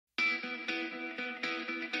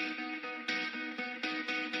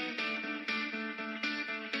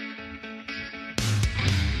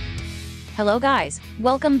Hello guys,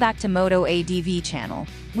 welcome back to Moto ADV channel.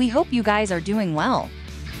 We hope you guys are doing well.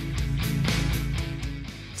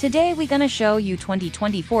 Today we're gonna show you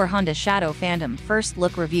 2024 Honda Shadow Phantom first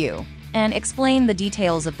look review and explain the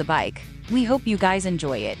details of the bike. We hope you guys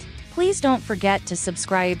enjoy it. Please don't forget to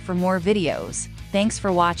subscribe for more videos. Thanks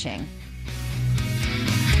for watching.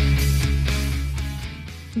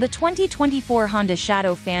 The 2024 Honda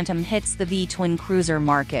Shadow Phantom hits the V-twin cruiser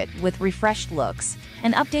market with refreshed looks,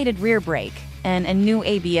 an updated rear brake, and a new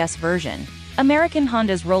ABS version. American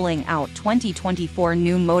Honda's rolling out 2024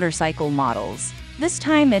 new motorcycle models. This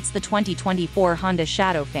time it's the 2024 Honda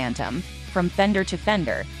Shadow Phantom. From fender to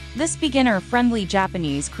fender, this beginner-friendly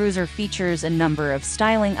Japanese cruiser features a number of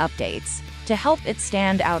styling updates to help it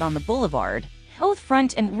stand out on the boulevard. Both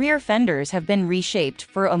front and rear fenders have been reshaped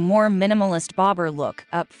for a more minimalist bobber look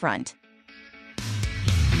up front.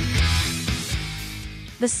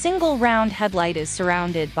 The single round headlight is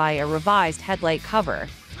surrounded by a revised headlight cover.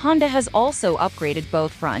 Honda has also upgraded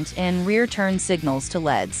both front and rear turn signals to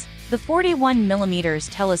LEDs. The 41mm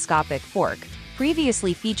telescopic fork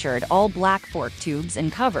previously featured all black fork tubes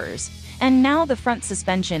and covers, and now the front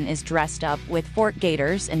suspension is dressed up with fork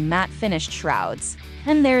gaiters and matte finished shrouds.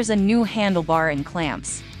 And there's a new handlebar and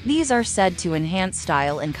clamps. These are said to enhance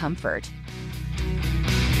style and comfort.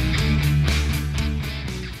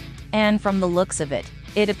 And from the looks of it,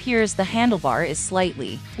 it appears the handlebar is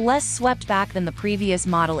slightly less swept back than the previous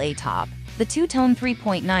Model A top. The two-tone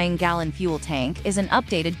 3.9-gallon fuel tank is an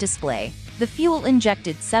updated display. The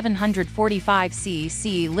fuel-injected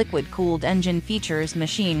 745cc liquid-cooled engine features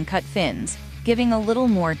machine-cut fins, giving a little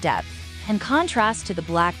more depth. In contrast to the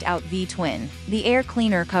blacked-out V-twin, the air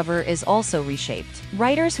cleaner cover is also reshaped.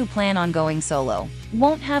 Riders who plan on going solo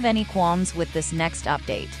won't have any qualms with this next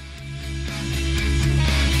update.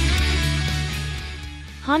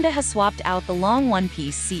 Honda has swapped out the long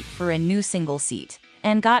one-piece seat for a new single seat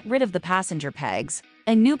and got rid of the passenger pegs.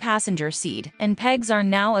 A new passenger seat and pegs are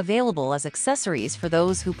now available as accessories for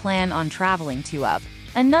those who plan on traveling two-up.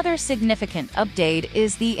 Another significant update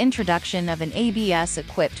is the introduction of an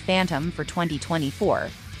ABS-equipped Phantom for 2024.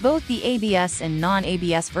 Both the ABS and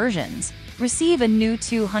non-ABS versions receive a new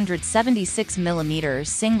 276mm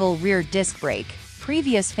single rear disc brake.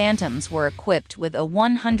 Previous Phantoms were equipped with a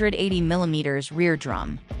 180mm rear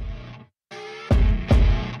drum.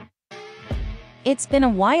 It's been a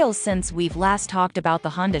while since we've last talked about the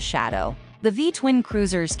Honda Shadow. The V-twin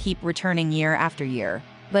cruisers keep returning year after year,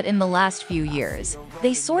 but in the last few years,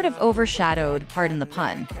 they sort of overshadowed, pardon the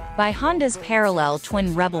pun, by Honda's parallel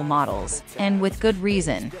twin Rebel models, and with good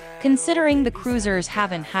reason, considering the cruisers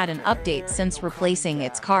haven't had an update since replacing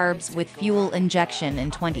its carbs with fuel injection in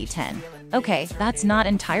 2010. Okay, that's not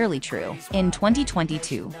entirely true. In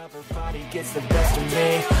 2022,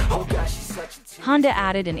 Honda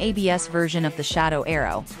added an ABS version of the Shadow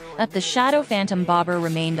Aero, but the Shadow Phantom bobber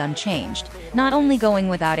remained unchanged, not only going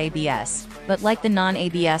without ABS, but like the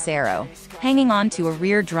non-ABS Aero, hanging on to a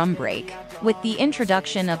rear drum brake. With the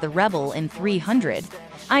introduction of the Rebel in 300,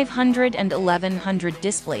 500 and 1100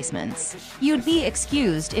 displacements, you'd be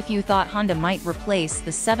excused if you thought Honda might replace the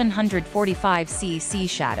 745cc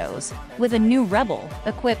Shadows with a new Rebel,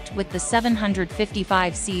 equipped with the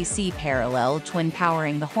 755cc parallel twin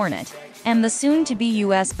powering the Hornet, and the soon-to-be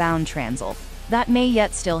US-bound Transalp. That may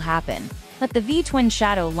yet still happen, but the V-twin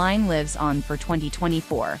Shadow line lives on for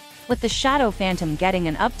 2024, with the Shadow Phantom getting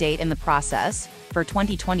an update in the process for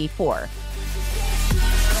 2024.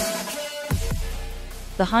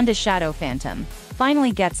 The Honda Shadow Phantom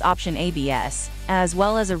finally gets option ABS, as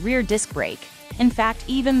well as a rear disc brake. In fact,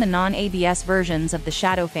 even the non-ABS versions of the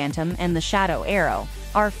Shadow Phantom and the Shadow Aero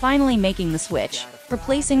are finally making the switch,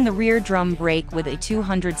 replacing the rear drum brake with a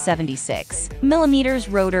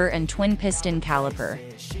 276mm rotor and twin-piston caliper.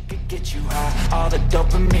 All the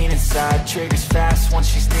dopamine inside triggers fast once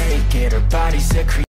she's naked. Her body's a